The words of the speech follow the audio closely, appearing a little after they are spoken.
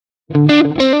I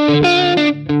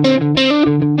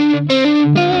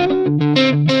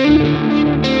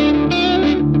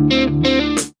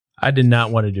did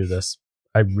not want to do this.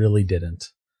 I really didn't.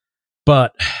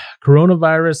 But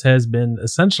coronavirus has been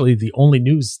essentially the only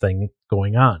news thing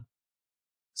going on.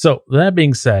 So that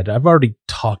being said, I've already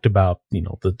talked about,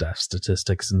 the death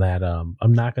statistics and that.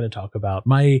 I'm not going to talk about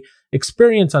my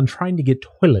experience on trying to get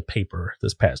toilet paper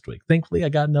this past week. Thankfully, I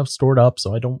got enough stored up,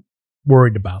 so I don't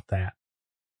worried about that.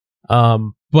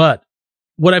 But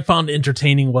what I found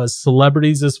entertaining was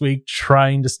celebrities this week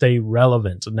trying to stay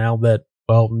relevant now that,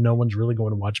 no one's really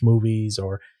going to watch movies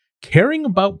or caring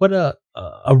about what a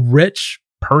rich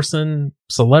person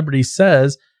celebrity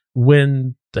says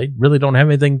when they really don't have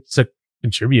anything to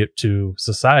contribute to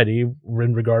society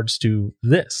in regards to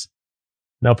this.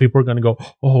 Now people are going to go,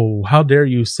 oh, how dare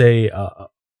you say a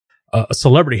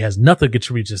celebrity has nothing to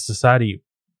contribute to society.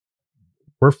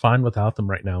 We're fine without them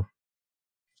right now.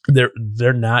 They're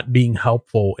not being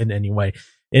helpful in any way.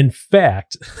 In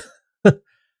fact,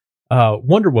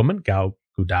 Wonder Woman, Gal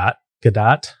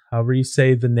Gadot, however you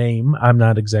say the name, I'm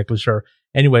not exactly sure.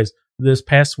 Anyways, this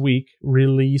past week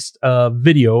released a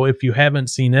video. If you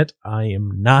haven't seen it, I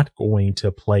am not going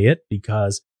to play it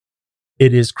because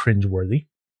it is cringeworthy.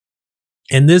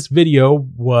 And this video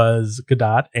was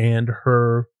Gadot and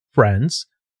her friends,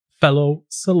 fellow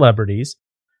celebrities,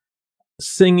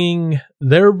 singing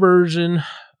their version,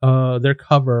 their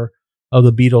cover of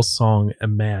the Beatles song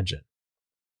Imagine.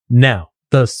 Now,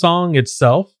 the song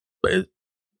itself,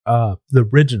 the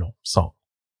original song,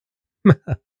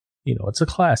 it's a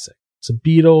classic. It's a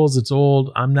Beatles. It's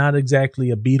old. I'm not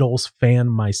exactly a Beatles fan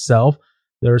myself.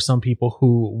 There are some people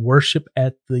who worship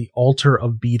at the altar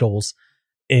of Beatles,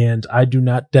 and I do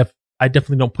not. I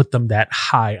definitely don't put them that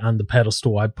high on the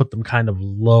pedestal. I put them kind of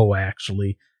low,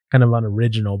 actually, kind of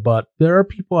unoriginal. But there are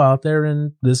people out there,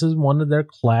 and this is one of their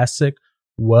classic,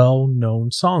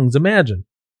 well-known songs. Imagine,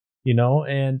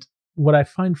 and what I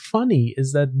find funny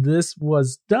is that this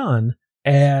was done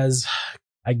as,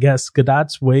 I guess,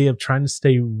 Gadot's way of trying to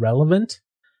stay relevant,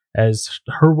 as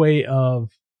her way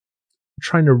of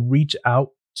trying to reach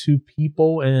out to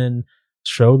people and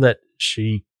show that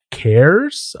she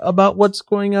cares about what's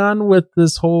going on with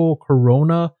this whole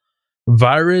corona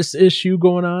virus issue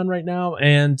going on right now.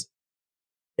 And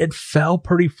it fell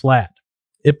pretty flat.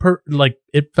 It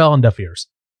fell on deaf ears.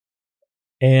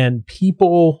 And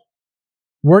people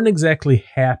weren't exactly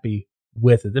happy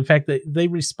with it. In fact, they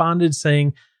responded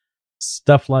saying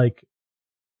stuff like,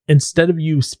 instead of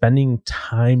you spending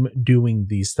time doing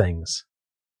these things,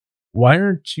 why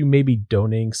aren't you maybe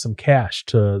donating some cash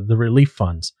to the relief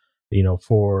funds,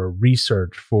 for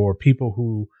research, for people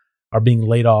who are being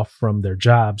laid off from their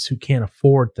jobs, who can't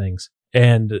afford things.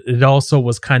 And it also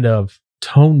was kind of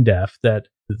tone deaf that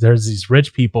there's these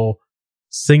rich people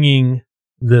singing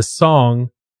this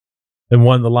song, and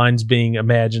one of the lines being,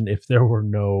 imagine if there were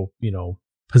no,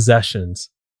 possessions.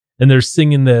 And they're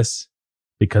singing this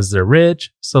because they're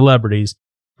rich celebrities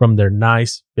from their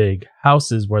nice big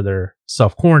houses where they're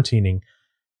self-quarantining.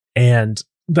 And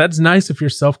that's nice if you're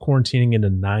self-quarantining in a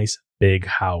nice big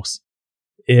house.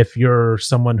 If you're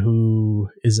someone who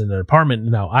is in an apartment,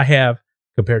 now I have,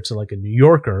 compared to like a New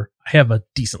Yorker, I have a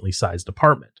decently sized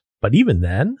apartment. But even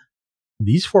then,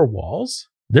 these four walls,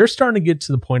 they're starting to get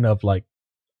to the point of like,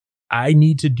 I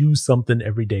need to do something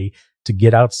every day to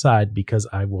get outside because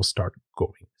I will start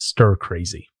going stir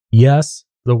crazy. Yes,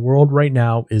 the world right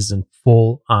now is in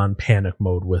full on panic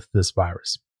mode with this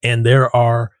virus. And there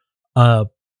are a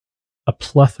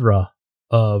plethora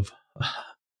of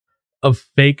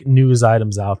fake news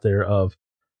items out there of,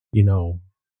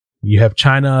 you have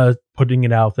China putting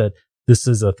it out that this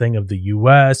is a thing of the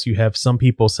US. You have some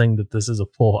people saying that this is a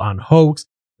full on hoax,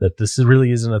 that this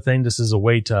really isn't a thing. This is a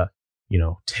way to,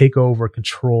 take over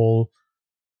control,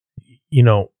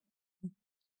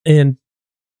 and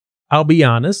I'll be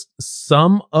honest,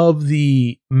 some of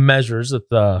the measures that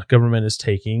the government is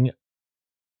taking,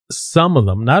 some of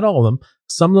them, not all of them,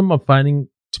 some of them I'm finding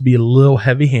to be a little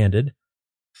heavy handed.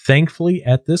 Thankfully,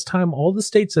 at this time, all the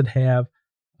states that have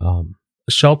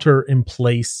shelter in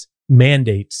place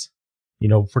mandates,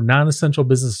 for non-essential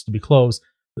businesses to be closed,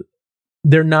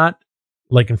 they're not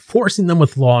like enforcing them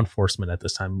with law enforcement at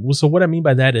this time. So what I mean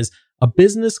by that is a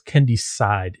business can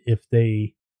decide if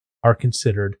they are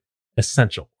considered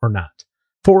essential or not.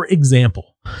 For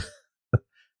example,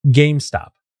 GameStop,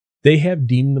 they have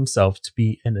deemed themselves to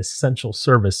be an essential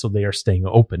service, so they are staying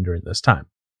open during this time.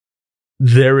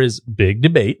 There is big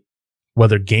debate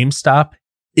whether GameStop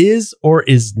is or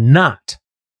is not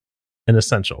an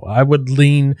essential. I would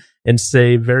lean and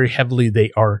say very heavily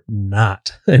they are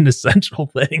not an essential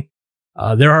thing.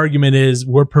 Their argument is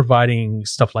we're providing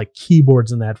stuff like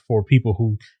keyboards and that for people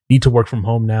who need to work from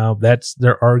home now. That's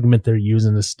their argument they're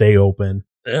using to stay open.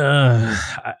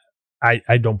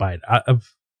 I don't buy it.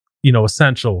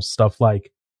 Essential stuff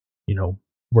like,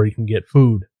 where you can get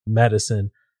food,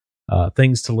 medicine,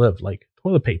 things to live, like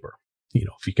toilet paper.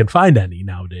 If you can find any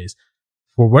nowadays.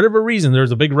 For whatever reason,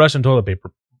 there's a big rush on toilet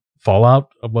paper. Fallout,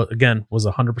 again, was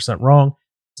 100% wrong.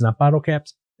 It's not bottle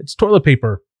caps. It's toilet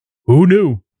paper. Who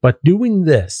knew? But doing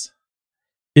this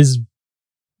is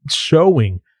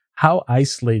showing how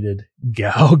isolated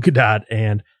Gal Gadot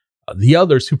and the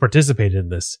others who participated in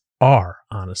this are,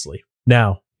 honestly.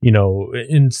 Now,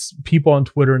 and people on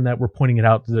Twitter and that were pointing it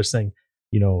out. They're saying,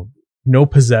 no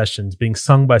possessions being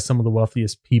sung by some of the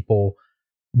wealthiest people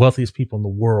in the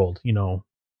world.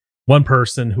 One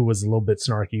person who was a little bit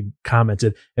snarky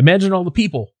commented, imagine all the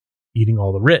people eating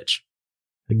all the rich.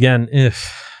 Again,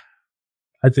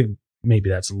 I think maybe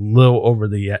that's a little over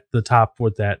the top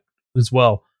with that as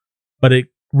well. But it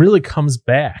really comes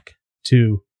back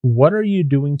to, what are you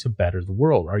doing to better the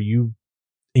world? Are you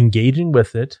engaging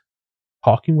with it,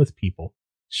 talking with people,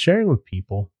 sharing with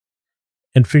people,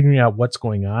 and figuring out what's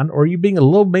going on? Or are you being a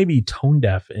little maybe tone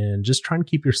deaf and just trying to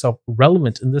keep yourself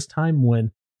relevant in this time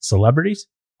when celebrities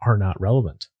are not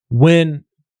relevant? When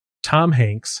Tom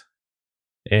Hanks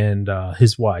and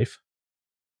his wife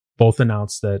both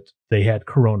announced that they had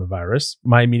coronavirus,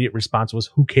 my immediate response was,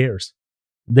 who cares?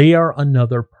 They are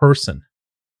another person.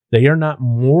 They are not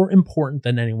more important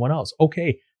than anyone else.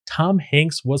 Okay, Tom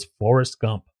Hanks was Forrest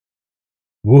Gump.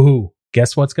 Woohoo.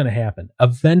 Guess what's going to happen?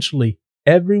 Eventually,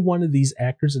 every one of these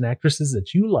actors and actresses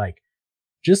that you like,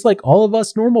 just like all of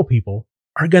us normal people,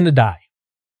 are going to die.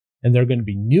 And there are going to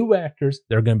be new actors,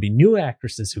 there are going to be new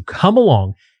actresses who come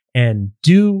along and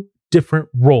do different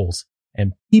roles.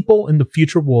 And people in the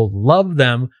future will love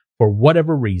them for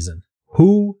whatever reason.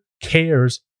 Who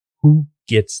cares who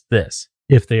gets this,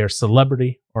 if they are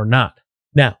celebrity or not?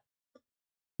 Now,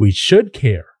 we should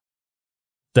care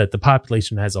that the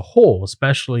population as a whole,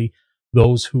 especially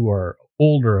those who are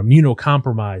older,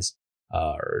 immunocompromised,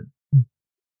 are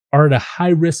at a high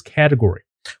risk category.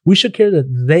 We should care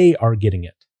that they are getting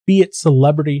it, be it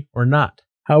celebrity or not.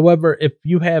 However, if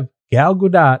you have Gal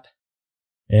Gadot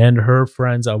and her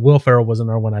friends, Will Ferrell wasn't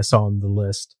there when I saw on the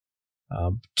list.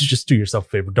 Just do yourself a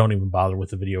favor. Don't even bother with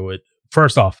the video.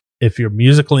 First off, if you're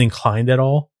musically inclined at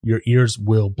all, your ears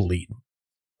will bleed.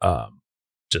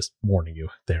 Just warning you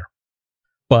there.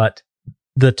 But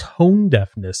the tone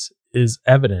deafness is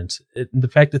evident in the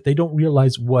fact that they don't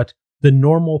realize what the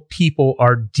normal people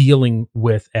are dealing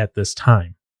with at this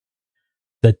time.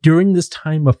 That during this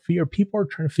time of fear, people are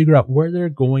trying to figure out where they're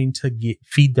going to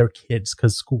feed their kids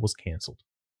because school was canceled,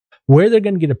 where they're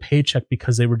going to get a paycheck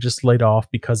because they were just laid off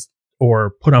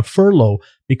or put on furlough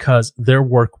because their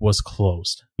work was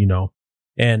closed,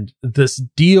 and this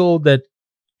deal that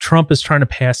Trump is trying to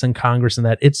pass in Congress and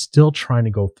that it's still trying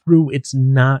to go through. It's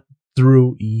not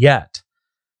through yet.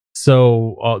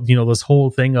 So, this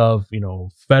whole thing of,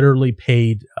 federally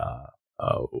paid,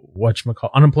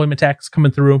 unemployment tax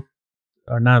coming through,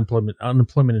 or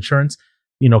unemployment insurance,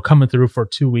 coming through for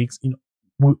 2 weeks,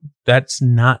 that's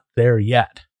not there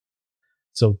yet.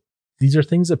 So these are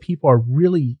things that people are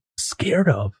really scared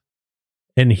of.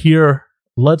 And here,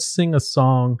 let's sing a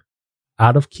song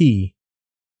out of key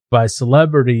by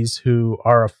celebrities who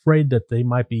are afraid that they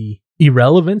might be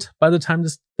irrelevant by the time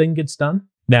this thing gets done.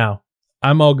 Now,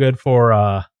 I'm all good for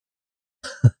a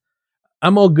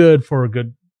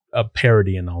good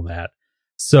parody and all that.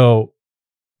 So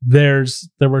there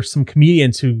were some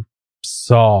comedians who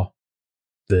saw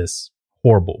this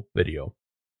horrible video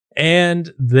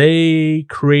and they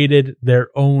created their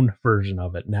own version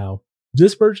of it. Now,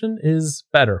 this version is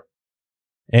better.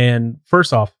 And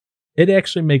first off, it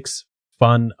actually makes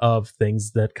fun of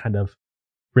things that kind of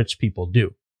rich people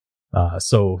do.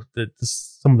 So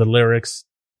some of the lyrics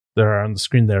that are on the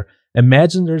screen there.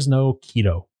 Imagine there's no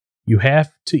keto. You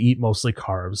have to eat mostly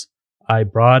carbs. I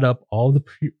brought up all the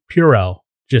Purell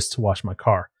just to wash my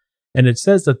car. And it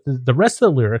says that the rest of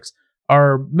the lyrics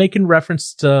are making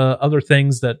reference to other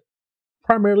things that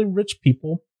primarily rich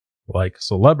people, like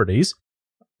celebrities,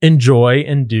 enjoy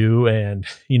and do, and,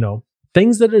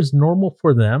 things that is normal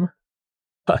for them,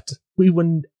 but we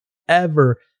wouldn't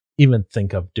ever even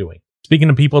think of doing. Speaking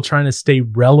of people trying to stay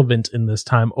relevant in this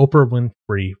time, Oprah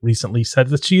Winfrey recently said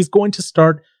that she is going to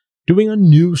start doing a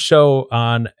new show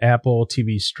on Apple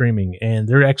TV streaming, and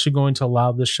they're actually going to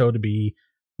allow this show to be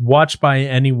watched by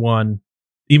anyone,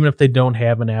 even if they don't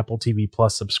have an Apple TV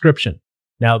Plus subscription.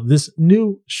 Now, this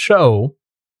new show,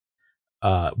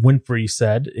 Winfrey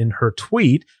said in her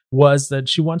tweet, was that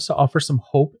she wants to offer some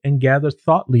hope and gather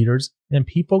thought leaders and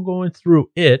people going through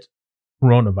it,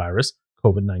 coronavirus,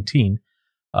 COVID-19,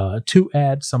 to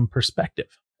add some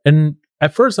perspective. And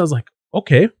at first I was like,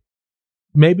 okay,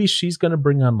 maybe she's going to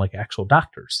bring on like actual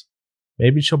doctors.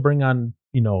 Maybe she'll bring on,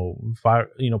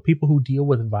 people who deal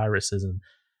with viruses and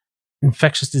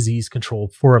infectious disease control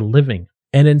for a living.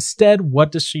 And instead,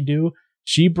 what does she do?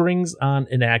 She brings on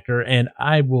an actor, and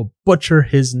I will butcher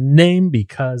his name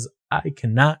because I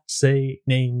cannot say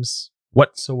names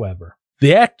whatsoever.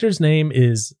 The actor's name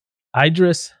is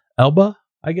Idris Elba,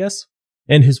 I guess,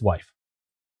 and his wife.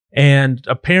 And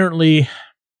apparently,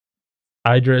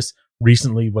 Idris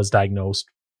recently was diagnosed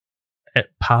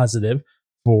positive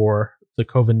for the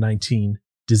COVID-19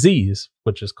 disease,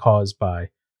 which is caused by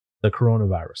the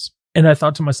coronavirus. And I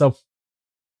thought to myself,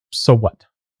 so what?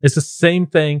 It's the same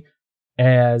thing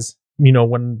as,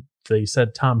 when they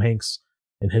said Tom Hanks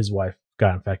and his wife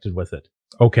got infected with it.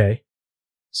 Okay.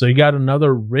 So you got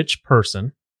another rich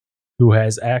person who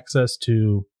has access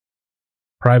to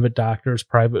private doctors,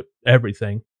 private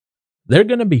everything. They're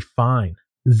going to be fine.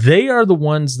 They are the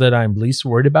ones that I'm least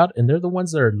worried about, and they're the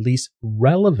ones that are least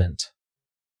relevant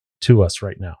to us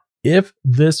right now. If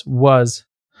this was,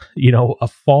 a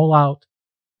Fallout,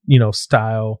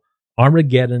 style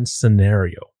Armageddon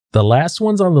scenario, the last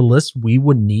ones on the list we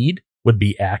would need would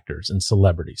be actors and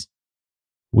celebrities.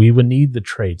 We would need the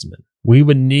tradesmen. We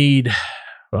would need,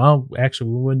 we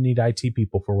wouldn't need IT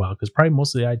people for a while because probably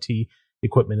most of the IT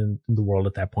equipment in the world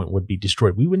at that point would be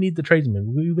destroyed. We would need the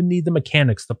tradesmen. We would need the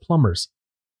mechanics, the plumbers,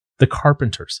 the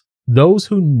carpenters, those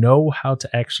who know how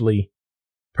to actually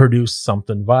produce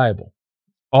something viable.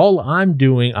 All I'm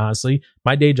doing, honestly,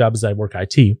 my day job is I work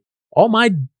IT.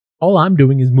 All I'm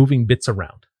doing is moving bits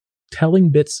around, telling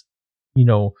bits,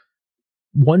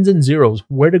 ones and zeros,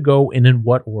 where to go and in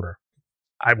what order.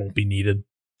 I won't be needed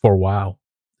for a while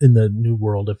in the new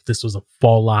world if this was a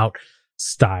Fallout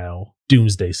style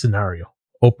doomsday scenario.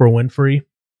 Oprah Winfrey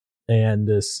and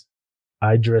this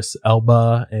Idris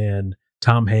Elba and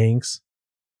Tom Hanks,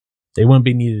 they wouldn't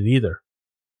be needed either.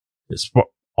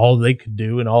 All they could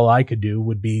do and all I could do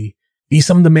would be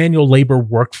some of the manual labor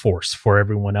workforce for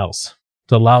everyone else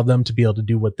to allow them to be able to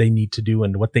do what they need to do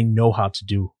and what they know how to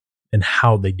do and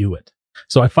how they do it.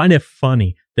 So I find it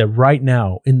funny that right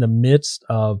now, in the midst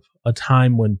of a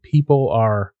time when people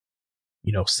are,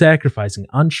 sacrificing,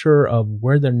 unsure of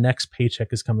where their next paycheck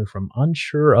is coming from,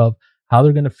 unsure of how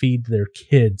they're going to feed their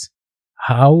kids,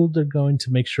 how they're going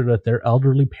to make sure that their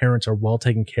elderly parents are well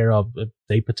taken care of if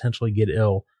they potentially get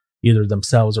ill, either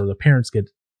themselves or the parents get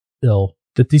ill,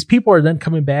 that these people are then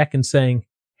coming back and saying,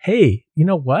 hey, you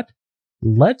know what?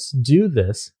 Let's do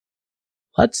this.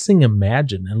 Let's sing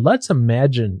Imagine, and let's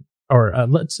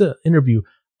interview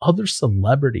other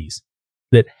celebrities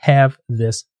that have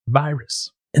this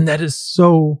virus. And that is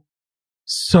so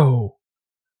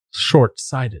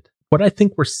short-sighted. What I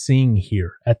think we're seeing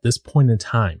here at this point in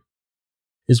time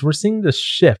is we're seeing this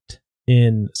shift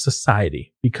in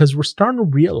society because we're starting to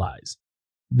realize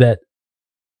that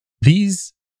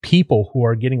these people who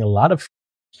are getting a lot of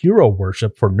hero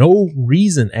worship for no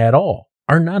reason at all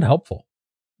are not helpful.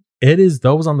 It is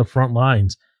those on the front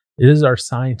lines. It is our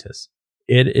scientists.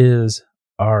 It is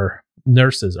our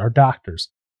nurses, our doctors,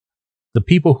 the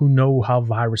people who know how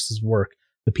viruses work,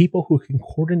 the people who can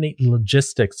coordinate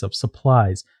logistics of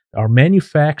supplies, our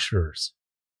manufacturers.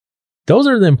 Those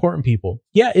are the important people.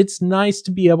 Yeah, it's nice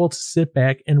to be able to sit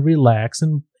back and relax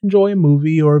and enjoy a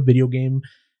movie or a video game,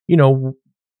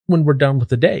 when we're done with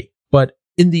the day. But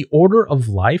in the order of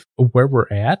life of where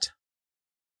we're at,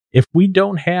 if we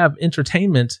don't have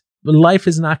entertainment, life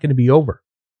is not going to be over.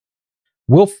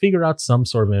 We'll figure out some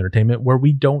sort of entertainment where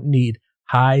we don't need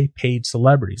high-paid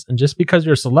celebrities. And just because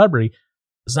you're a celebrity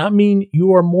does not mean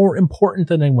you are more important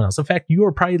than anyone else. In fact, you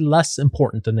are probably less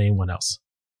important than anyone else.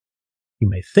 You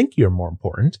may think you're more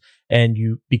important, and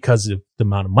because of the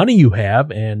amount of money you have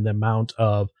and the amount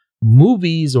of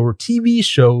movies or TV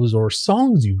shows or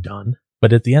songs you've done.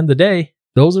 But at the end of the day,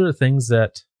 those are the things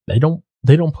that they don't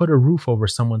put a roof over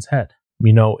someone's head.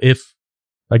 If,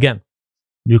 again,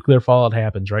 nuclear fallout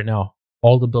happens right now,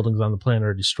 all the buildings on the planet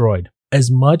are destroyed. As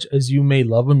much as you may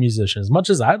love a musician, as much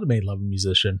as I may love a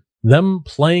musician, them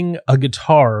playing a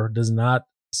guitar does not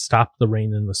stop the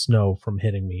rain and the snow from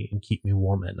hitting me and keep me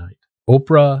warm at night.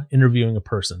 Oprah interviewing a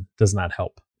person does not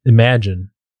help.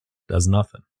 Imagine does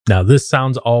nothing. Now, this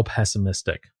sounds all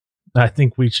pessimistic. I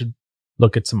think we should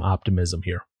look at some optimism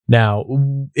here. Now,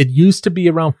 it used to be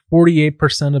around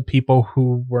 48% of people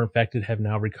who were infected have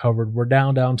now recovered. We're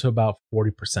down to about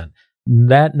 40%.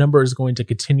 That number is going to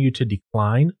continue to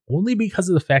decline only because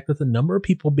of the fact that the number of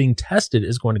people being tested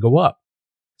is going to go up.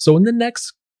 So in the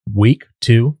next week,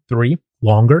 2, 3,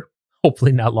 longer,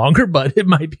 hopefully not longer, but it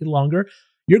might be longer,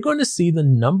 you're going to see the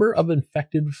number of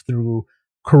infected through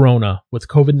Corona with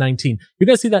COVID-19. You're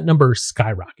going to see that number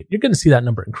skyrocket. You're going to see that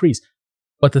number increase.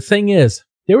 But the thing is,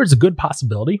 there is a good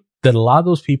possibility that a lot of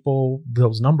those people,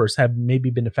 those numbers have maybe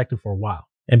been infected for a while.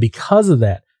 And because of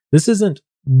that, this isn't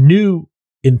new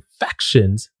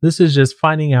infections. This is just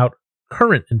finding out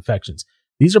current infections.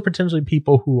 These are potentially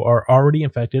people who are already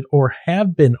infected or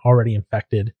have been already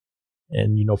infected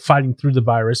and, fighting through the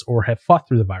virus or have fought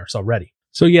through the virus already.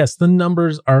 So yes, the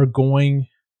numbers are going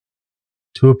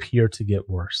to appear to get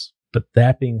worse. But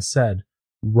that being said,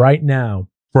 right now,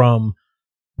 from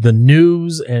the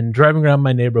news and driving around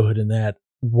my neighborhood and that,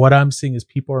 what I'm seeing is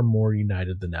people are more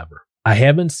united than ever. I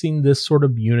haven't seen this sort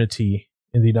of unity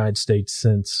in the United States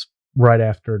since right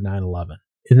after 9/11.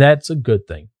 And that's a good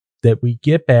thing, that we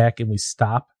get back and we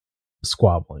stop the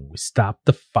squabbling. We stop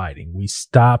the fighting. We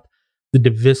stop the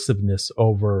divisiveness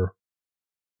over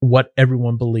what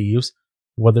everyone believes,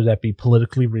 whether that be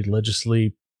politically,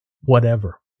 religiously,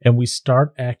 whatever. And we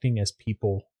start acting as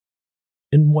people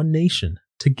in one nation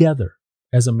together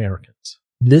as Americans.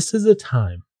 This is a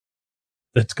time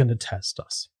that's going to test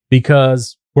us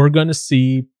because we're going to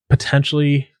see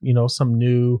potentially, some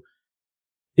new,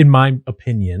 in my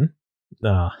opinion,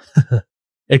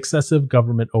 excessive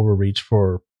government overreach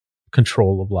for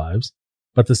control of lives.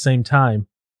 But at the same time,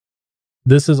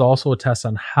 this is also a test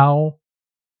on how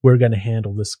we're going to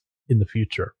handle this in the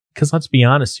future. Because let's be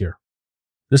honest here,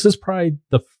 this is probably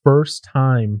the first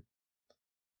time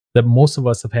that most of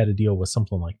us have had to deal with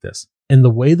something like this. And the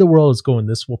way the world is going,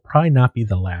 this will probably not be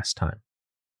the last time.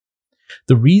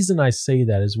 The reason I say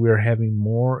that is we're having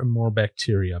more and more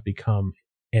bacteria become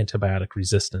antibiotic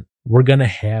resistant. We're going to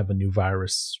have a new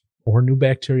virus or new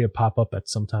bacteria pop up at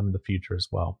some time in the future as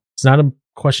well. It's not a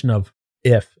question of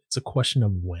if, it's a question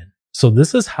of when. So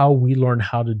this is how we learn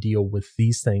how to deal with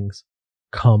these things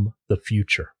come the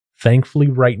future. Thankfully,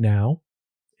 right now,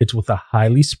 it's with a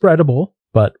highly spreadable,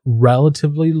 but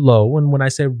relatively low. And when I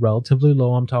say relatively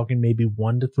low, I'm talking maybe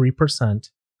 1 to 3%,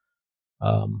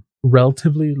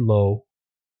 relatively low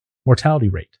mortality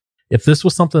rate. If this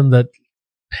was something that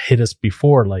hit us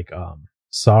before, like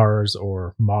SARS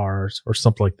or MERS or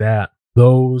something like that,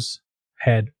 those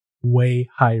had way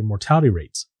higher mortality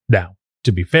rates. Now,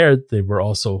 to be fair, they were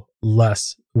also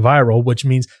less viral, which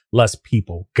means less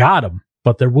people got them.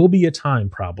 But there will be a time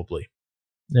probably,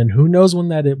 and who knows when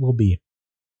that it will be,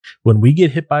 when we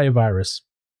get hit by a virus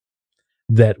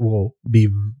that will be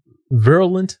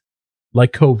virulent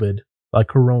like COVID, like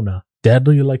Corona,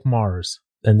 deadly like MERS.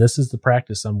 And this is the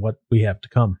practice on what we have to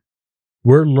come.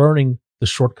 We're learning the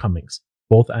shortcomings,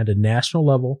 both at a national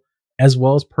level as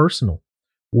well as personal.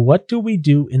 What do we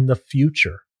do in the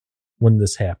future when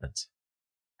this happens?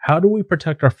 How do we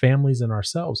protect our families and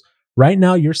ourselves? Right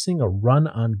now, you're seeing a run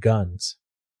on guns.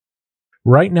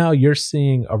 Right now, you're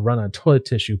seeing a run on toilet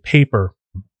tissue, paper,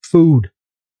 food,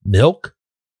 milk,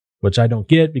 which I don't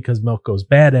get because milk goes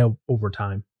bad over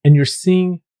time. And you're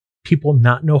seeing people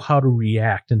not know how to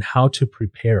react and how to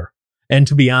prepare. And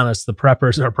to be honest, the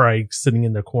preppers are probably sitting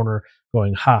in their corner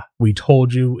going, we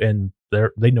told you, and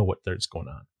they know what's going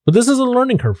on. But this is a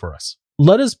learning curve for us.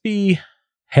 Let us be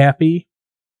happy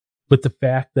with the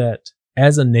fact that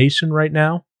as a nation right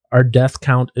now, our death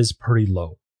count is pretty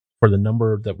low for the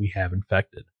number that we have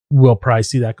infected. We'll probably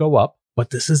see that go up, but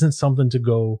this isn't something to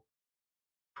go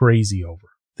crazy over.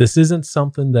 This isn't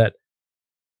something that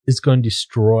is going to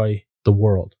destroy the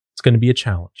world. It's going to be a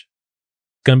challenge.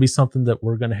 It's going to be something that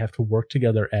we're going to have to work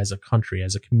together as a country,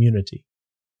 as a community,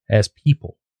 as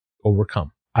people,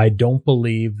 overcome. I don't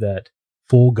believe that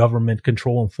full government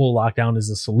control and full lockdown is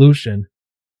a solution,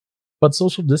 but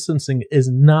social distancing is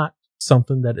not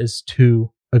something that is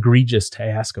too egregious to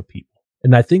ask of people.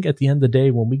 And I think at the end of the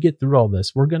day, when we get through all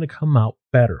this, we're going to come out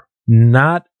better.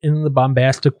 Not in the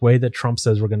bombastic way that Trump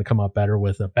says we're going to come out better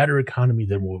with a better economy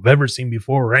than we've ever seen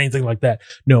before or anything like that.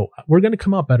 No, we're going to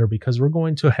come out better because we're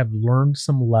going to have learned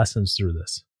some lessons through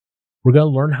this. We're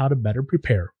going to learn how to better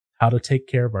prepare, how to take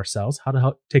care of ourselves, how to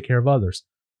help take care of others.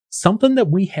 Something that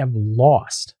we have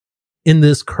lost in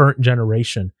this current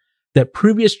generation that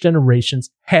previous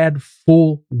generations had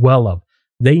full well of.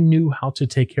 They knew how to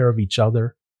take care of each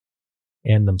other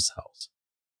and themselves.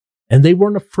 And they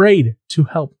weren't afraid to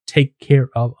help take care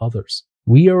of others.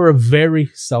 We are a very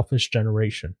selfish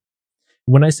generation.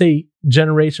 When I say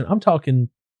generation, I'm talking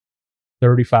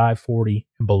 35, 40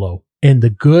 and below. And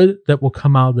the good that will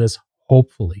come out of this,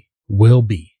 hopefully, will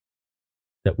be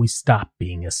that we stop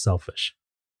being as selfish.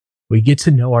 We get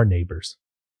to know our neighbors.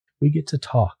 We get to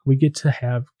talk. We get to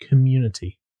have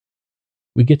community.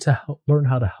 We get to learn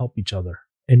how to help each other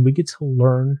and we get to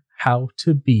learn how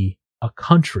to be a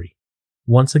country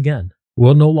once again.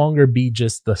 We'll no longer be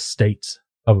just the states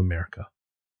of America.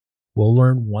 We'll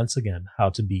learn once again how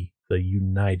to be the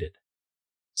United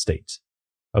States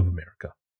of America.